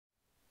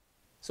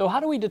So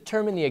how do we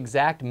determine the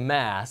exact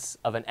mass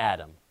of an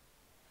atom?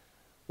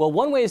 Well,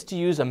 one way is to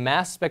use a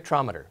mass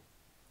spectrometer.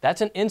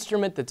 That's an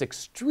instrument that's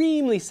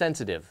extremely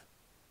sensitive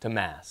to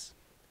mass.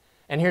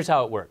 And here's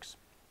how it works.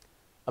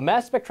 A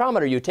mass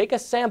spectrometer, you take a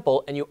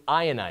sample and you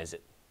ionize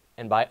it.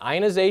 And by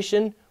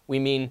ionization, we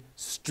mean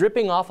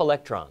stripping off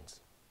electrons.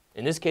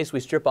 In this case, we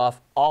strip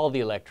off all the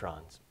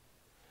electrons.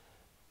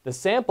 The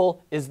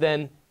sample is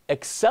then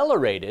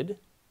accelerated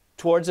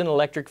towards an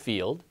electric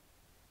field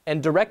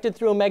and directed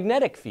through a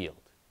magnetic field.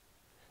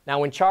 Now,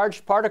 when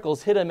charged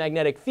particles hit a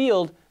magnetic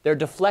field, they're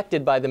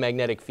deflected by the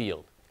magnetic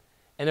field.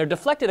 And they're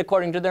deflected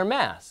according to their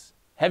mass.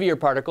 Heavier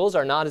particles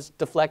are not as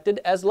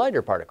deflected as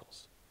lighter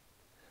particles.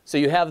 So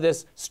you have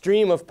this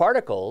stream of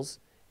particles,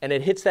 and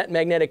it hits that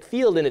magnetic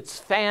field, and it's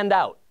fanned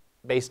out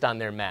based on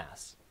their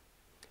mass.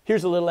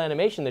 Here's a little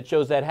animation that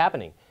shows that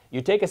happening.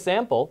 You take a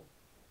sample,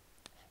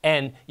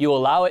 and you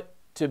allow it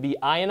to be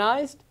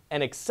ionized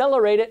and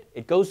accelerate it.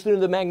 It goes through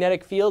the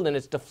magnetic field, and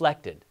it's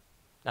deflected.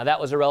 Now, that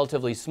was a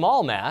relatively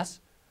small mass.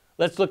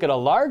 Let's look at a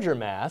larger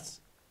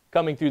mass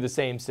coming through the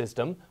same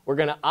system. We're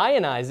going to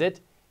ionize it.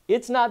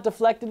 It's not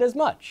deflected as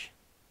much.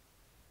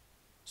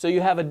 So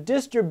you have a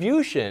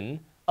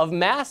distribution of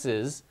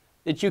masses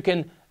that you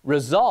can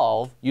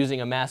resolve using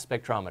a mass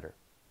spectrometer.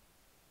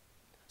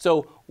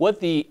 So what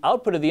the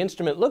output of the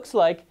instrument looks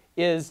like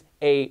is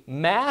a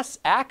mass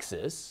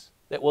axis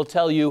that will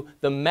tell you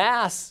the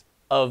mass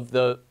of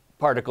the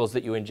particles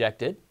that you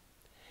injected.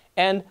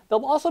 And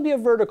there'll also be a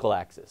vertical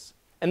axis.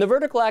 And the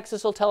vertical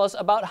axis will tell us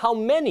about how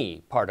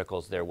many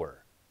particles there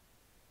were.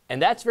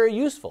 And that's very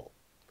useful.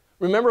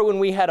 Remember when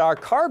we had our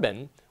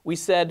carbon, we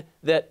said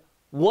that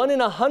 1 in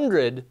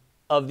 100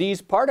 of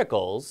these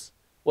particles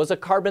was a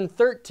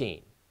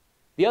carbon-13.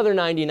 The other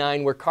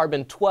 99 were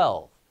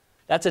carbon-12.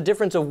 That's a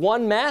difference of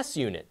 1 mass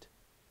unit.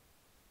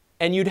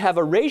 And you'd have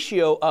a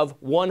ratio of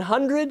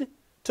 100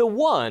 to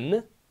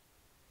 1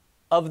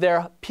 of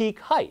their peak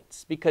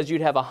heights, because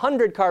you'd have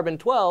 100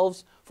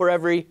 carbon-12s for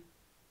every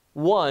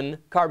 1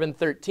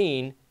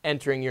 carbon-13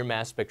 entering your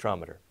mass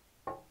spectrometer.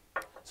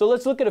 So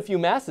let's look at a few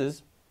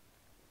masses.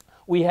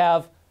 We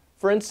have,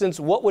 for instance,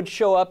 what would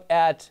show up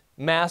at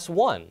mass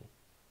 1?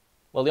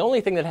 Well, the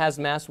only thing that has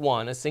mass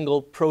 1, a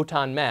single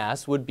proton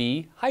mass, would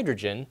be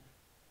hydrogen,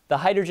 the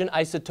hydrogen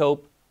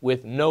isotope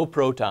with no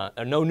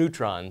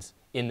neutrons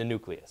in the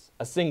nucleus,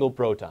 a single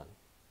proton.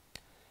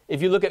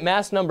 If you look at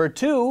mass number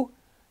 2,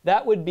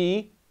 that would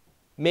be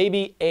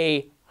maybe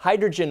a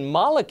hydrogen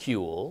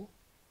molecule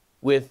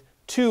with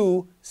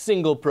 2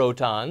 single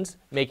protons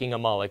making a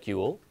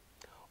molecule,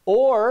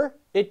 or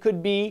it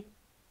could be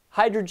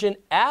hydrogen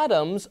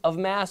atoms of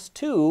mass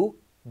 2,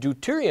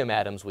 deuterium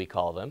atoms we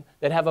call them,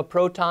 that have a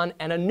proton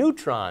and a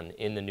neutron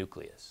in the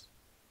nucleus.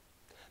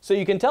 So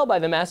you can tell by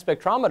the mass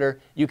spectrometer,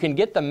 you can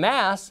get the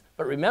mass,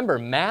 but remember,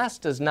 mass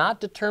does not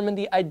determine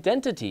the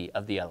identity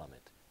of the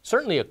element.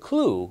 Certainly a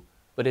clue,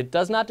 but it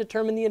does not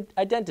determine the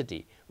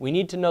identity. We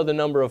need to know the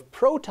number of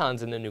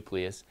protons in the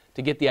nucleus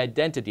to get the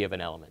identity of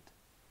an element.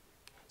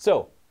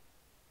 So,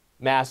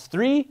 mass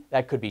 3,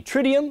 that could be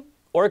tritium,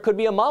 or it could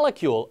be a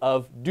molecule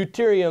of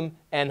deuterium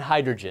and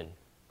hydrogen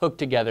hooked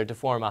together to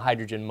form a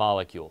hydrogen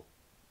molecule.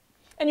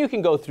 And you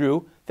can go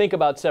through, think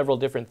about several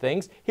different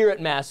things. Here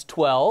at mass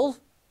 12,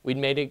 we'd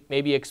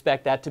maybe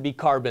expect that to be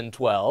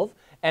carbon-12.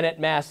 And at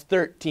mass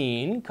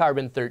 13,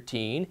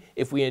 carbon-13,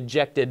 if we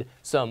injected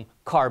some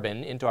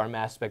carbon into our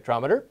mass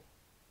spectrometer.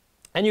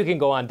 And you can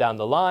go on down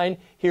the line.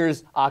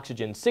 Here's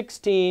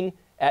oxygen-16.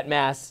 At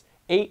mass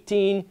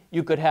 18,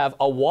 you could have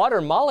a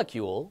water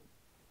molecule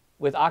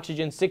with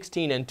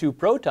oxygen-16 and 2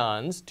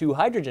 protons, 2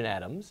 hydrogen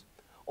atoms.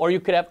 Or you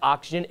could have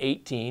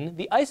oxygen-18,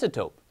 the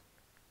isotope.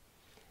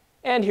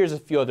 And here's a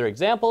few other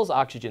examples.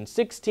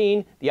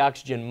 Oxygen-16, the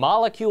oxygen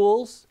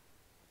molecules,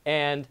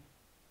 and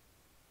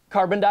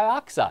carbon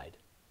dioxide.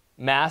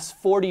 Mass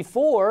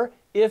 44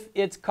 if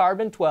it's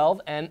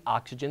carbon-12 and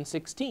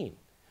oxygen-16.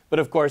 But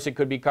of course, it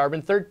could be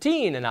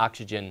carbon-13 and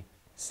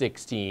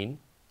oxygen-16,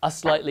 a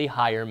slightly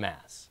higher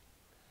mass.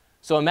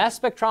 So a mass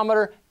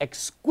spectrometer,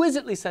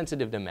 exquisitely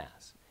sensitive to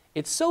mass.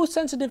 It's so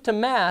sensitive to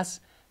mass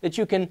that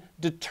you can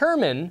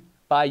determine,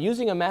 by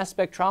using a mass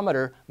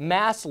spectrometer,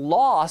 mass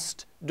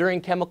lost during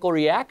chemical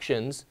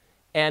reactions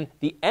and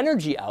the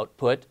energy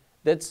output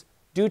that's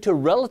due to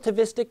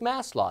relativistic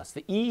mass loss.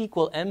 The E =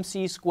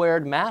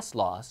 mc² mass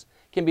loss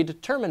can be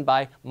determined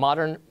by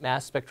modern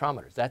mass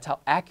spectrometers. That's how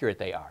accurate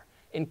they are.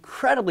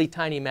 Incredibly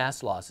tiny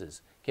mass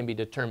losses can be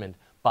determined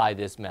by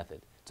this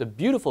method. It's a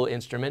beautiful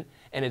instrument,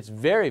 and it's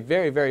very,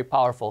 very, very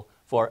powerful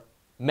for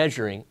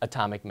measuring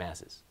atomic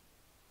masses.